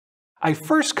I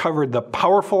first covered the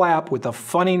powerful app with the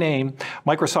funny name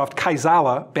Microsoft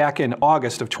Kaizala back in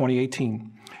August of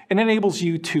 2018. It enables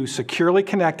you to securely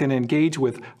connect and engage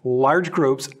with large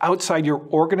groups outside your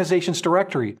organization's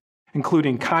directory,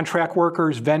 including contract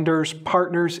workers, vendors,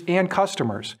 partners, and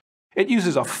customers. It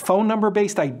uses a phone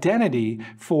number-based identity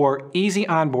for easy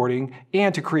onboarding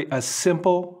and to create a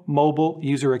simple mobile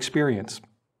user experience.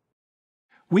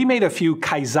 We made a few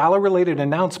Kaizala-related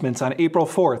announcements on April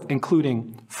 4th,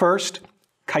 including, first,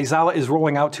 Kaizala is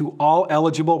rolling out to all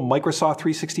eligible Microsoft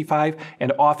 365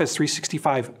 and Office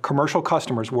 365 commercial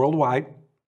customers worldwide.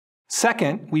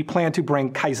 Second, we plan to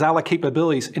bring Kaizala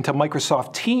capabilities into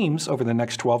Microsoft Teams over the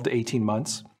next 12 to 18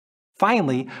 months.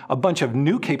 Finally, a bunch of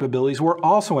new capabilities were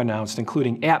also announced,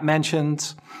 including app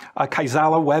mentions, a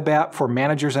Kaizala web app for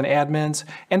managers and admins,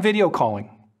 and video calling.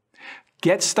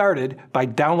 Get started by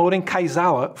downloading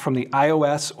Kaizala from the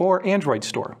iOS or Android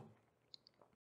store.